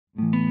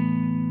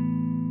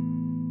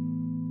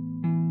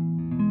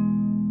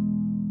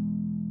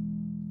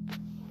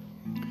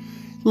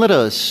Let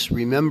us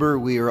remember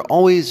we are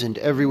always and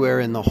everywhere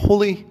in the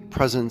holy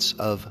presence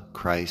of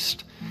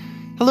Christ.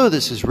 Hello,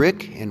 this is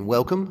Rick, and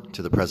welcome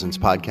to the Presence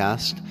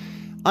Podcast.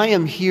 I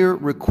am here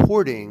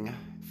recording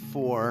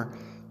for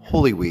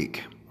Holy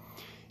Week.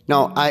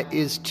 Now, it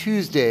is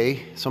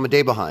Tuesday, so I'm a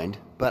day behind,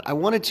 but I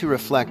wanted to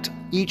reflect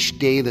each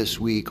day this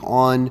week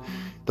on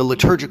the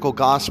liturgical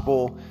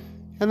gospel,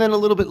 and then a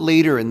little bit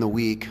later in the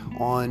week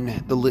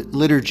on the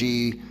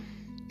liturgy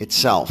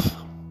itself.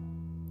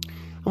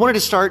 I wanted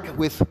to start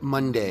with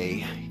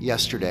Monday,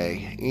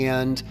 yesterday,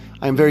 and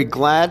I'm very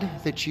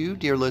glad that you,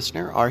 dear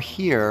listener, are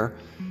here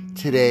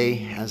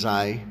today as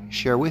I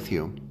share with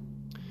you.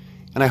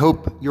 And I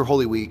hope your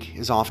Holy Week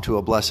is off to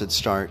a blessed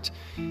start,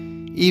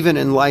 even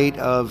in light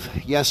of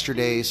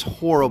yesterday's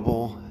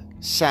horrible,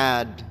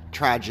 sad,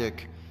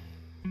 tragic,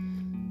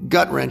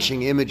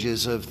 gut-wrenching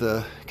images of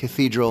the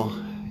cathedral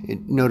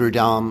in Notre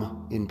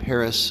Dame in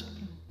Paris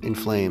in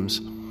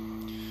flames.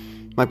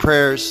 My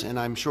prayers, and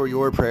I'm sure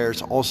your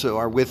prayers also,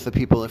 are with the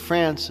people of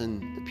France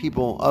and the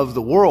people of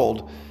the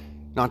world,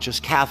 not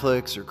just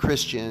Catholics or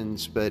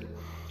Christians, but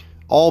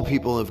all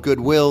people of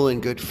goodwill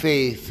and good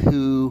faith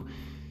who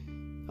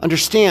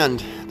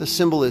understand the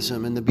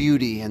symbolism and the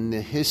beauty and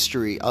the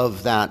history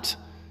of that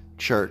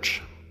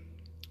church.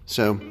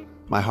 So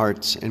my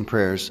heart and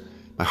prayers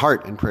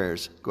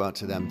go out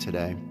to them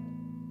today.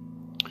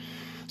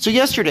 So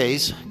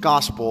yesterday's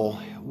gospel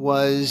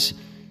was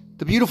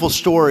the beautiful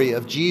story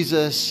of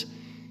Jesus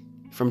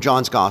from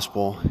John's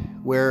Gospel,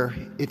 where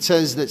it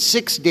says that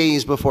 6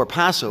 days before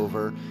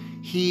Passover,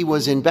 he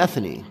was in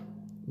Bethany,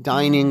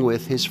 dining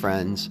with his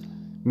friends,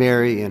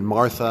 Mary and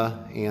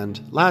Martha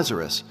and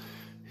Lazarus,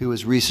 who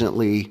was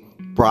recently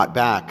brought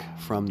back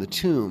from the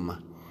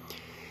tomb.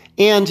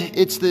 And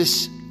it's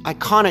this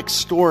iconic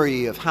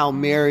story of how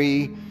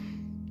Mary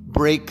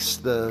breaks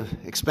the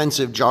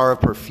expensive jar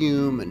of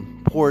perfume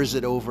and pours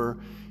it over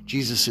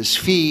Jesus'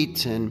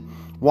 feet and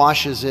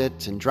washes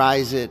it and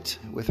dries it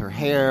with her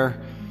hair.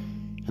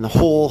 And the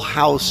whole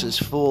house is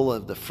full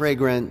of the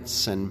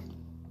fragrance, and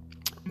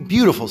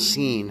beautiful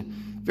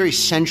scene, very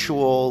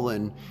sensual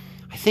and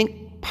I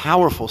think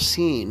powerful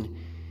scene,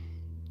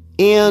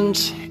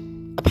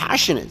 and a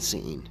passionate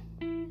scene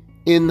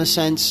in the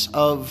sense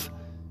of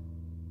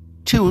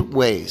two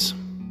ways.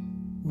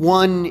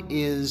 One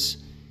is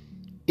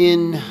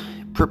in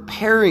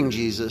preparing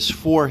Jesus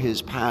for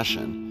his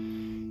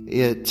passion.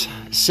 It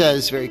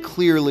says very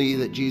clearly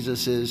that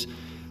Jesus is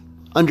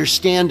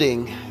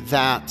understanding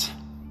that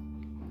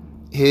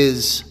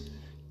his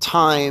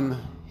time,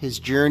 his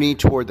journey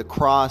toward the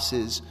cross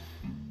is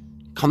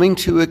coming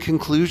to a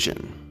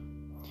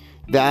conclusion,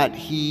 that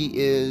he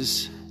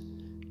is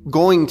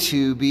going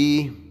to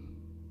be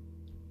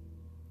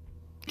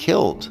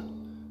killed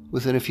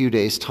within a few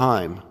days'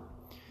 time.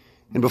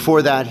 And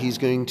before that, he's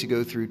going to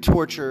go through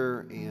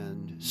torture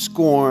and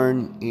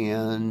scorn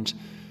and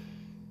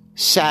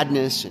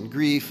sadness and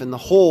grief and the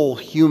whole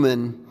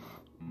human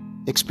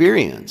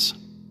experience.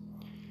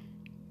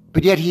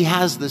 But yet he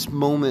has this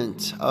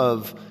moment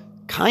of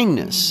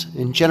kindness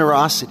and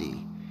generosity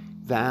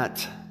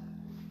that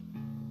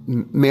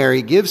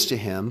Mary gives to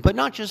him, but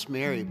not just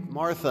Mary,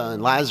 Martha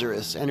and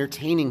Lazarus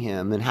entertaining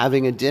him and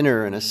having a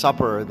dinner and a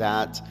supper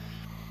that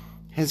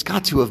has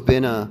got to have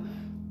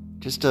been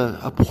just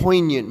a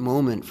poignant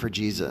moment for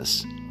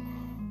Jesus,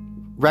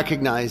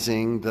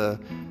 recognizing the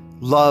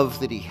love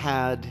that he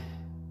had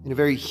in a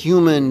very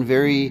human,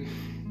 very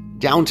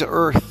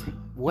down-to-earth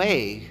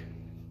way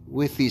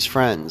with these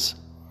friends.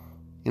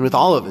 And with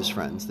all of his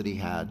friends that he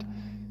had.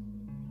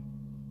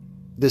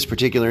 This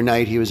particular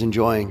night, he was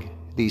enjoying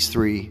these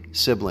three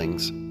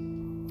siblings.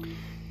 And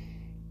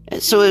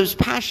so it was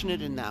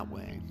passionate in that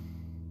way.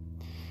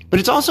 But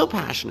it's also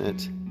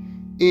passionate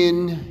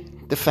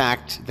in the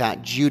fact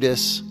that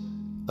Judas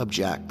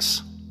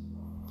objects.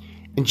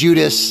 And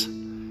Judas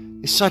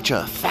is such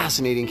a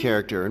fascinating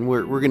character. And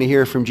we're going to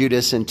hear from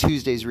Judas in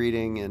Tuesday's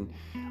reading and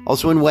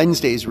also in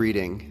Wednesday's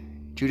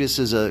reading. Judas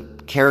is a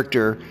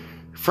character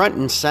front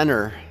and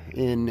center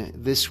in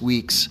this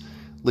week's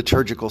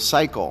liturgical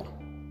cycle.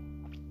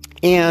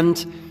 And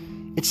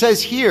it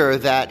says here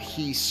that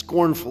he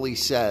scornfully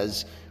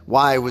says,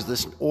 "Why was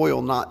this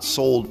oil not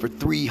sold for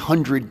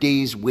 300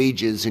 days'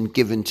 wages and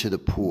given to the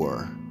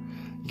poor?"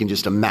 You can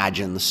just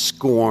imagine the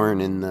scorn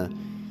and the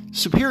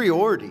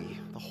superiority,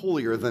 the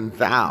holier than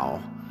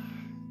thou,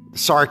 the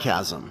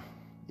sarcasm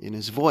in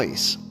his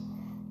voice.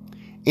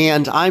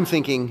 And I'm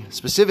thinking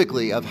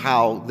specifically of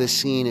how this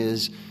scene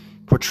is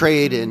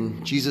portrayed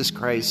in Jesus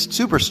Christ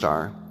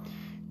Superstar,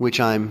 which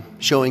I'm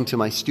showing to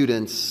my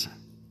students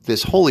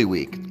this Holy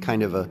Week,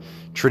 kind of a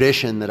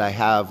tradition that I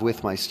have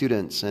with my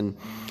students. And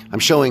I'm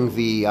showing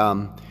the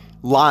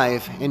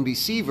live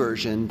NBC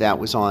version that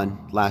was on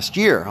last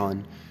year, I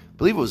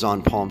believe it was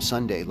on Palm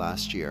Sunday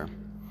last year.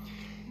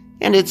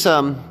 And it's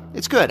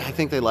good. I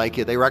think they like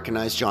it. They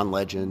recognize John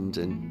Legend,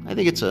 and I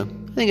think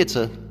it's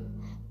a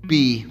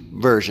B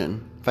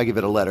version. If I give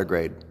it a letter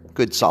grade,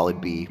 good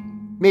solid B,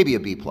 maybe a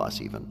B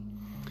plus even.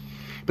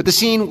 But the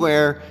scene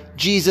where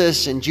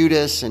Jesus and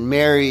Judas and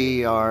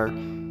Mary are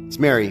It's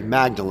Mary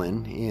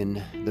Magdalene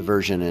in the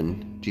version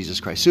in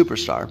Jesus Christ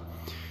Superstar.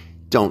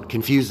 Don't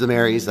confuse the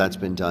Marys, that's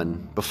been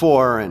done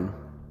before, and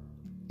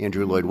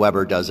Andrew Lloyd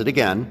Webber does it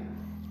again.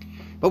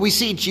 But we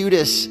see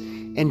Judas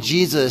and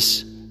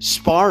Jesus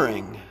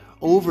sparring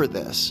over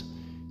this,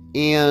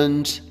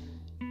 and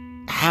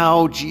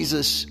how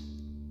Jesus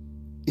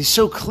is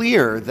so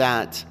clear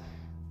that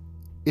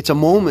it's a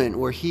moment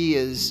where he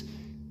is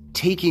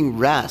taking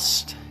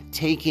rest,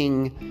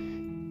 taking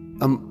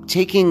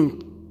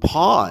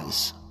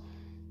pause,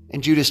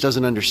 and Judas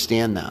doesn't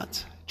understand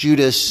that.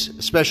 Judas,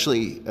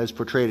 especially as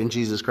portrayed in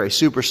Jesus Christ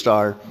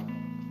Superstar,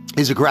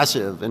 is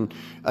aggressive and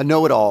a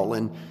know-it-all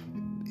and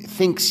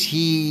thinks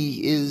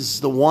he is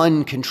the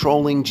one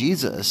controlling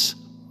Jesus,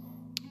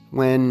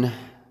 when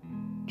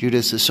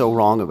Judas is so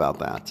wrong about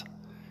that.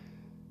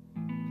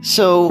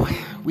 So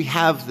we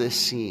have this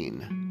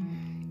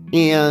scene,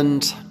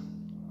 and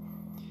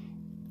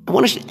I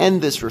want to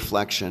end this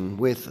reflection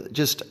with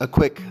just a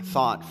quick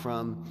thought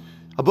from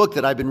a book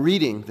that I've been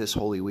reading this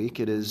Holy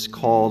Week. It is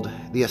called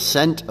The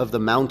Ascent of the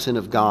Mountain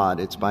of God.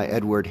 It's by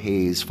Edward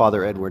Hayes,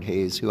 Father Edward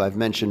Hayes, who I've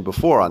mentioned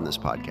before on this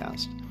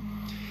podcast.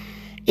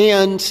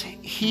 And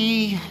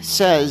he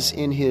says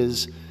in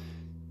his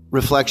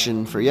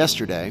reflection for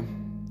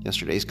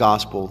yesterday's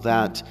gospel,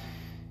 that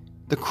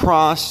the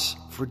cross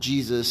for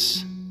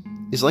Jesus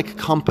is like a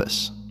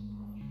compass.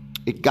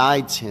 It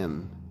guides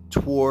him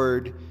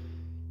toward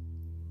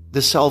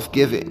the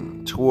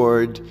self-giving,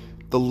 toward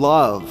the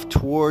love,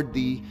 toward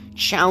the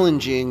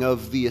challenging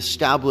of the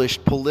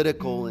established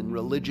political and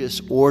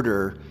religious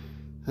order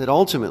that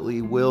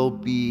ultimately will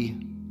be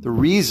the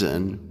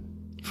reason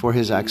for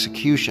his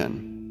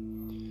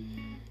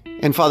execution.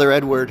 And Father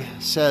Edward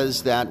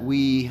says that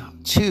we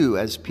too,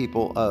 as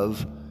people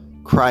of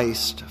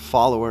Christ,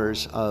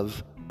 followers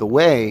of the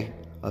way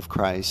of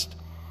Christ,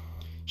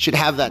 should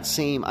have that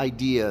same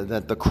idea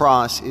that the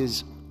cross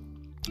is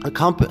a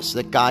compass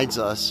that guides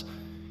us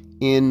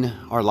in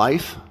our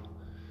life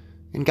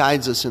and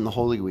guides us in the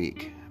Holy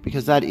Week,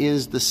 because that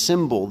is the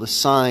symbol, the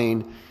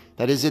sign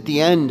that is at the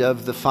end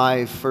of the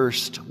 5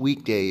 first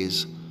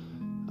weekdays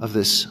of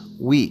this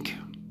week.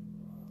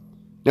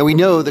 Now, we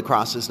know the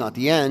cross is not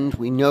the end.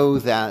 We know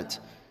that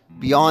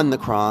beyond the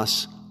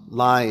cross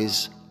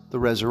lies the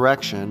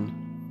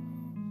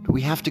resurrection, but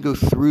we have to go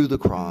through the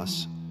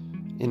cross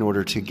in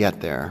order to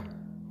get there.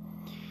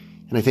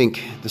 And I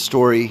think the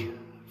story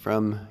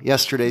from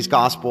yesterday's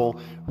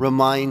gospel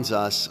reminds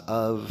us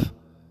of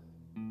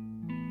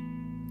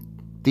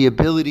the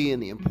ability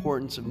and the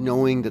importance of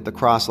knowing that the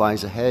cross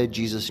lies ahead.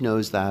 Jesus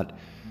knows that.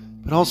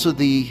 But also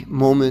the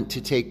moment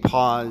to take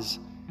pause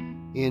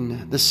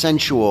in the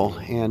sensual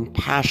and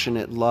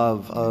passionate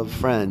love of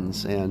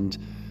friends and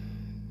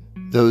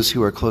those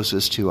who are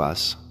closest to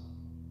us.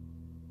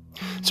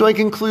 So I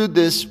conclude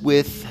this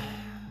with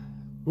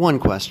one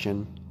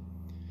question.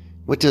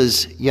 What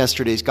does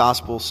yesterday's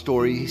gospel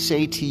story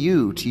say to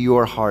you, to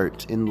your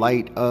heart, in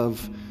light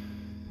of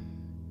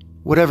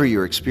whatever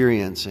you're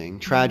experiencing?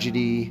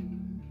 Tragedy,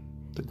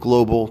 the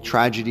global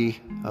tragedy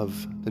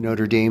of the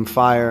Notre Dame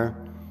fire,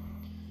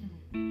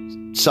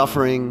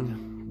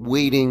 suffering,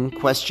 waiting,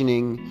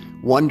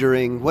 questioning,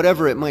 wondering,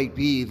 whatever it might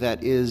be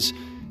that is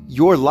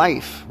your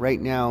life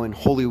right now in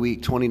Holy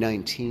Week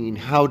 2019.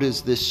 How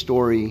does this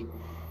story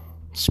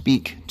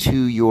speak to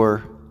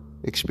your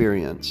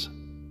experience?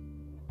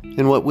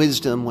 And what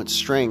wisdom, what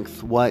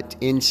strength, what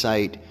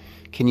insight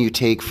can you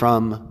take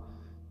from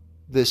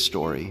this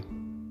story?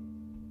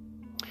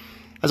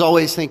 As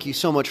always, thank you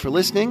so much for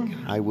listening.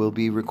 I will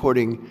be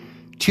recording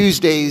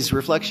Tuesday's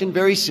reflection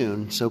very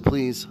soon, so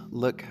please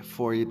look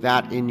for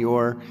that in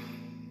your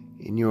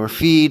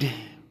feed.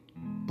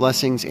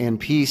 Blessings and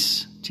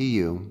peace to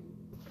you.